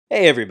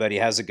Hey everybody,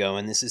 how's it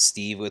going? This is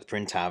Steve with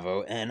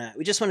Printavo, and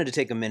we just wanted to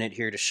take a minute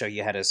here to show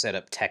you how to set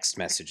up text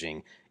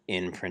messaging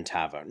in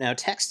Printavo. Now,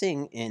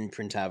 texting in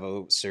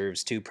Printavo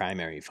serves two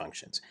primary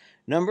functions.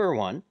 Number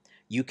one,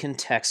 you can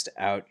text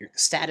out your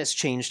status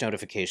change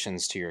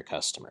notifications to your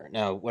customer.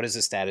 Now, what is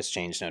a status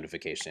change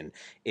notification?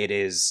 It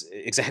is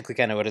exactly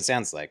kind of what it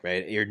sounds like,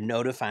 right? You're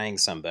notifying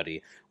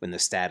somebody when the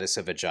status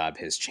of a job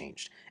has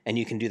changed, and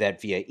you can do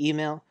that via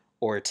email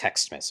or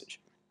text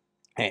message.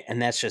 Right,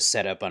 and that's just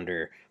set up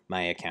under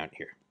my account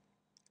here.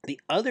 The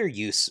other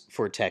use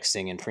for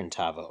texting in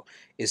Printavo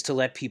is to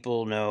let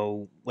people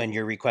know when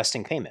you're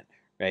requesting payment,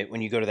 right?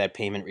 When you go to that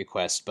payment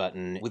request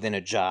button within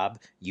a job,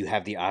 you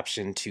have the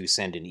option to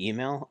send an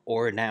email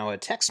or now a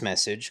text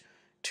message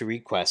to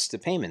request the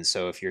payment.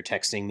 So if you're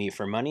texting me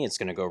for money, it's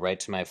going to go right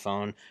to my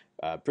phone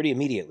pretty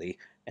immediately,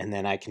 and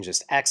then I can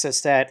just access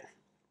that,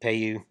 pay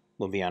you,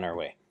 we'll be on our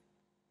way.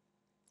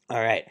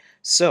 All right,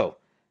 so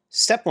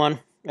step one,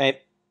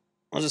 right?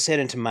 I'll just head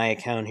into my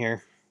account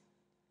here.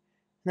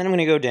 Then I'm going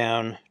to go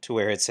down to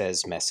where it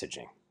says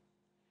messaging.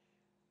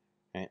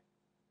 Right?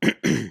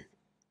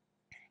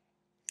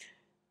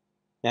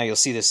 Now you'll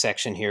see this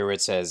section here where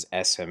it says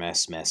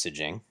SMS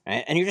messaging.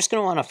 Right? And you're just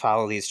going to want to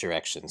follow these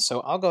directions.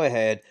 So I'll go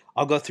ahead,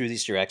 I'll go through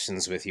these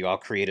directions with you. I'll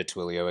create a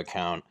Twilio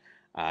account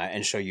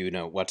and show you,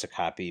 what to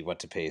copy, what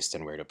to paste,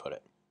 and where to put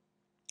it.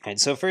 All right,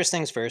 so first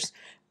things first,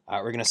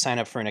 we're going to sign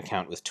up for an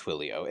account with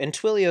Twilio. And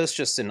Twilio is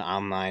just an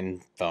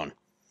online phone.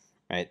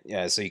 Right?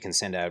 So you can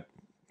send out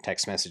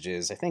text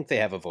messages. I think they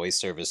have a voice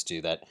service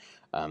too that,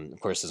 of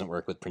course, doesn't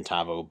work with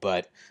Printavo,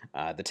 but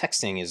the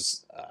texting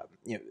is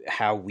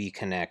how we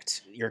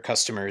connect your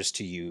customers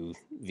to you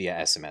via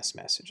SMS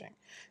messaging.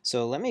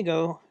 So let me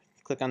go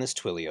click on this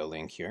Twilio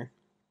link here,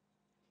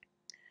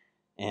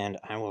 and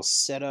I will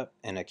set up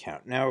an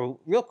account. Now,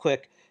 real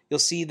quick, you'll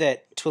see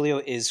that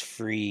Twilio is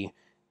free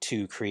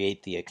to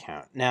create the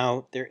account.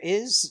 Now, there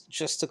is,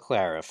 just to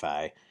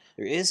clarify,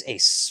 there is a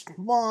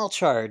small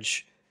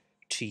charge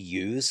to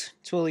use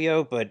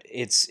Twilio, but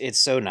it's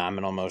so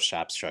nominal, most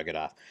shops shrug it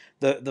off.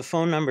 The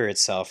phone number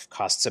itself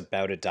costs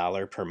about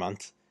 $1 per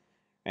month,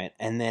 right?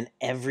 And then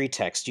every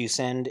text you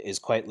send is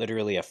quite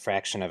literally a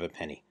fraction of a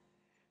penny.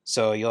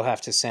 So you'll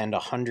have to send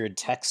 100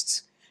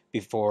 texts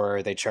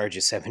before they charge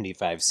you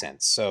 75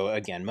 cents. So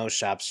again, most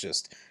shops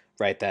just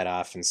write that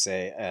off and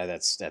say,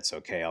 that's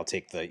okay. I'll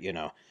take the,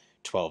 $12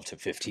 to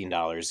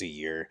 $15 a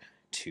year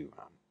to,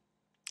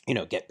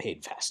 get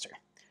paid faster.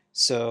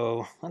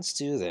 So let's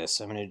do this.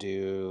 I'm going to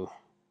do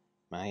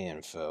my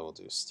info. We'll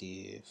do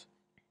Steve.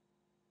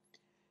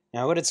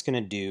 Now what it's going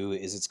to do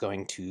is it's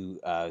going to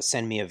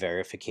send me a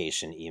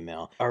verification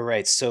email. All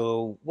right,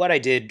 so what I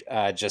did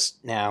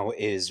just now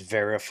is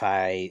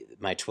verify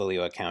my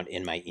Twilio account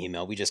in my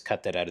email. We just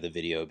cut that out of the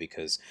video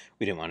because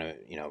we didn't want to,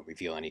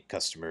 reveal any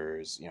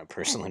customers,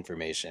 personal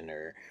information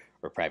or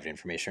private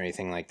information or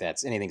anything like that.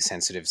 It's anything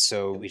sensitive,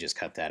 so we just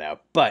cut that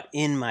out. But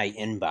in my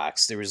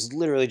inbox, there was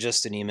literally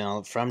just an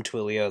email from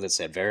Twilio that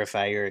said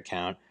verify your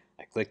account.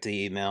 I clicked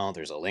the email.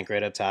 There's a link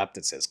right up top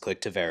that says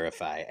click to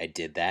verify. I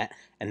did that,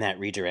 and that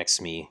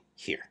redirects me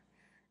here.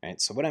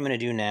 Right. So what I'm going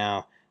to do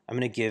now, I'm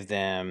going to give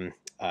them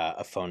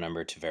a phone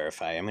number to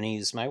verify. I'm going to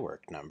use my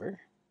work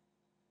number.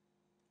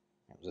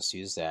 I'll just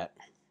use that.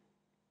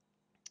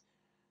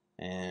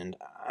 And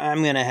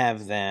I'm going to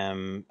have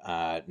them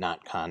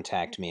not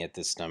contact me at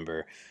this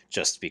number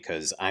just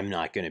because I'm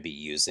not going to be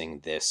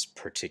using this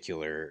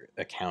particular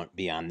account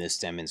beyond this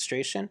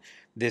demonstration.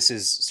 This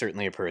is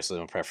certainly a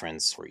personal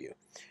preference for you.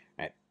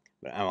 Right.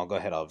 But I'll go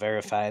ahead, I'll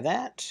verify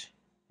that,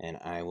 and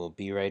I will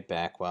be right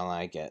back while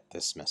I get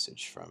this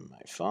message from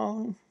my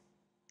phone.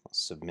 I'll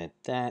submit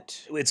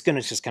that. It's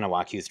going to just kind of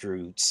walk you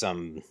through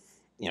some,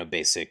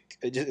 basic,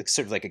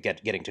 sort of like a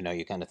getting to know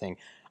you kind of thing.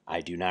 I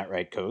do not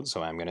write code,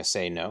 so I'm going to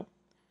say no.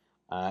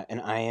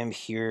 And I am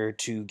here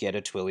to get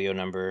a Twilio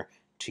number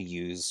to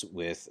use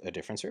with a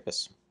different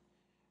service.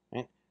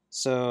 Right?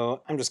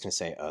 So I'm just going to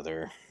say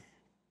other.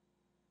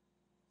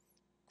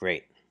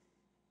 Great.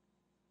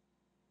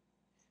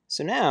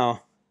 So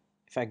now,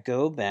 if I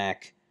go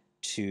back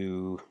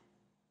to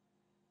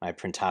my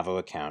Printavo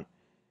account,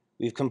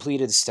 we've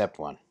completed step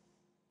one.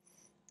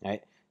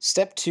 Right?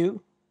 Step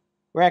two,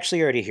 we're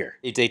actually already here.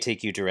 They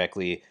take you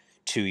directly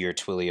to your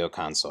Twilio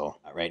console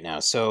right now.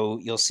 So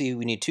you'll see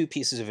we need two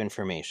pieces of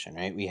information,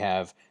 right? We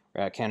have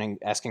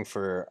asking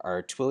for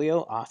our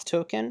Twilio Auth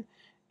Token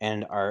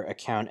and our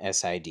account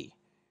SID,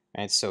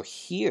 right? So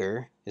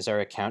here is our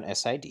account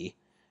SID.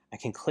 I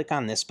can click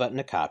on this button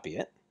to copy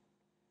it.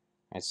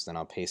 Right, so then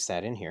I'll paste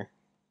that in here.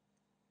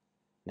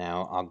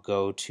 Now I'll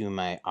go to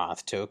my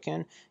Auth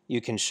Token.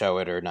 You can show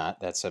it or not,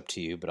 that's up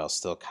to you, but I'll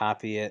still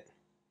copy it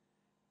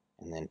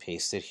and then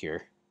paste it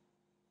here.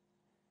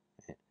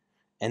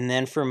 And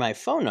then for my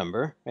phone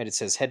number, right, it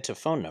says head to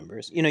phone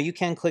numbers. You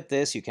can click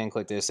this,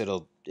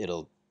 it'll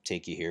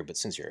take you here, but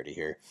since you're already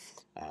here,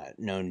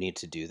 no need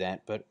to do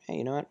that. But hey,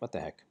 you know what the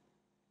heck?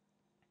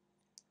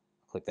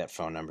 Click that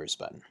phone numbers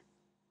button.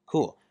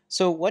 Cool.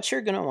 So what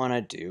you're gonna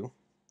wanna do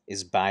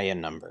is buy a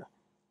number.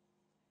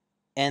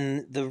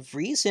 And the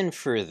reason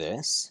for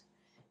this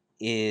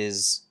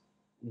is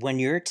when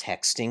you're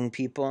texting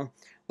people,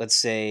 let's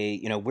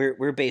say,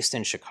 we're based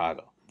in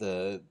Chicago.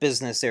 The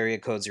business area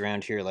codes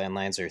around here,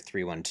 landlines are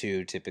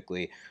 312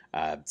 typically.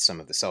 Some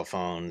of the cell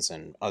phones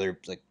and other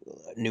like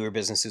newer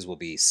businesses will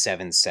be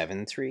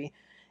 773.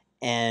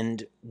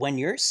 And when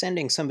you're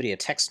sending somebody a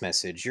text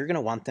message, you're going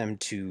to want them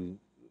to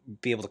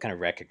be able to kind of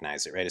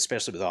recognize it, right?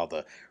 Especially with all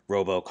the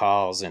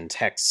robocalls and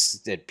texts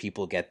that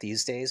people get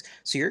these days.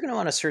 So you're going to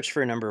want to search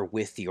for a number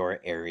with your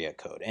area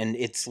code, and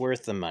it's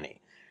worth the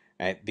money,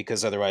 right?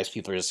 Because otherwise,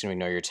 people are just going to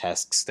ignore your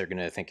texts. They're going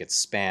to think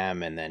it's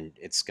spam, and then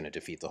it's going to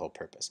defeat the whole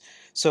purpose.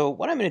 So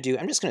what I'm going to do,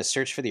 I'm just going to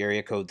search for the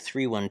area code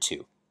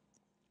 312,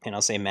 and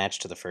I'll say match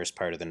to the first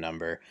part of the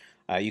number.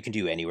 You can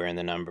do anywhere in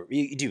the number.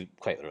 You do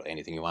quite literally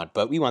anything you want,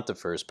 but we want the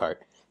first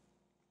part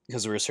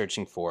because we're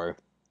searching for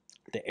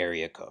the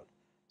area code.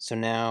 So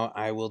now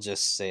I will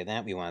just say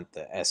that we want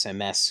the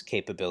SMS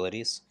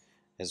capabilities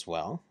as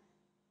well.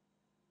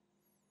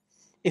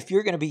 If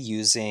you're going to be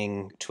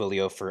using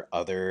Twilio for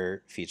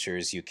other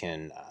features, you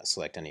can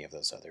select any of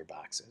those other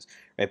boxes,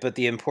 right? But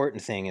the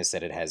important thing is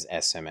that it has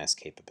SMS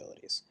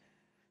capabilities.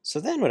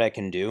 So then what I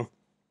can do,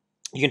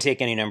 you can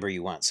take any number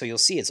you want. So you'll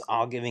see it's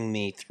all giving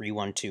me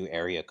 312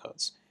 area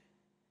codes.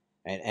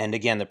 And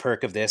again, the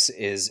perk of this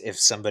is if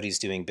somebody's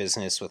doing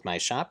business with my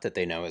shop that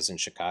they know is in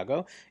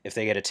Chicago, if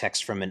they get a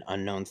text from an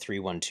unknown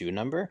 312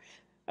 number,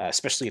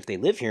 especially if they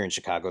live here in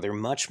Chicago, they're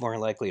much more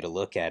likely to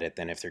look at it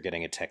than if they're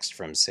getting a text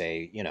from,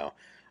 say,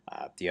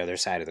 the other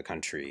side of the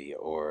country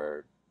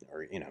or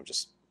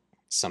just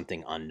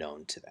something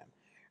unknown to them.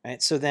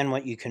 Right? So then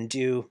what you can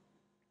do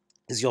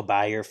is you'll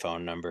buy your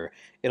phone number.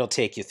 It'll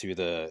take you through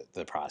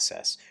the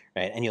process,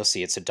 right? And you'll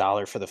see it's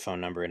 $1 for the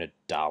phone number and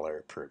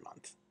 $1 per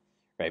month.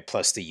 Right,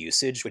 plus the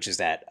usage, which is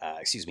that,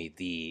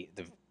 the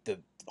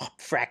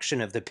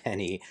fraction of the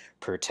penny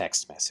per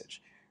text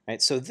message.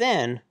 Right, so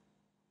then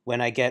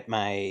when I get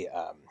my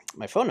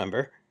my phone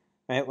number,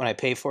 right, when I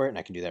pay for it, and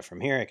I can do that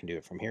from here, I can do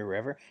it from here,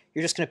 wherever.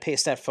 You're just going to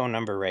paste that phone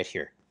number right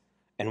here,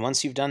 and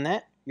once you've done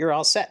that, you're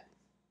all set.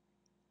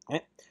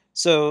 Right,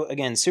 so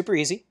again, super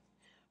easy.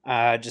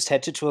 Just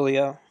head to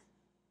Twilio,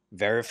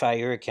 verify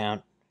your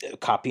account,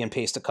 copy and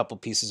paste a couple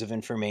pieces of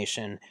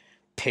information,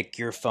 pick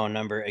your phone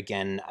number.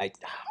 Again, I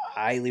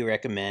highly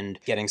recommend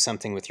getting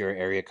something with your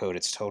area code.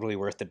 It's totally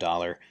worth the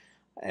dollar.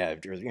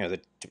 The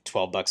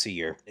 $12 a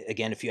year.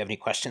 Again, if you have any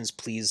questions,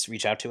 please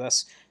reach out to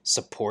us.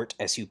 Support,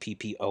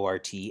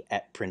 SUPPORT,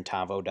 at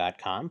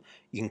printavo.com.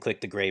 You can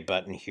click the gray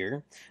button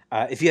here.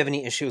 If you have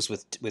any issues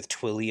with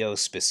Twilio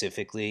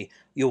specifically,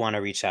 you'll want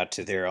to reach out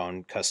to their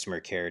own customer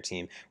care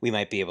team. We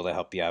might be able to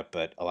help you out,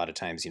 but a lot of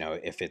times,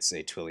 if it's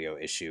a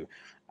Twilio issue,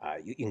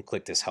 you can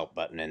click this help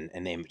button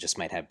and they just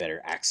might have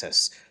better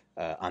access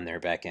on their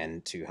back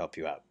end to help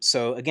you out.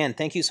 So again,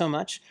 thank you so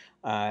much.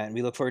 And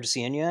we look forward to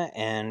seeing you,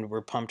 and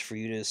we're pumped for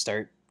you to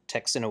start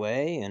texting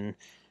away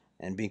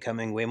and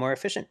becoming way more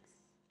efficient.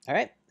 All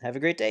right, have a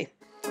great day.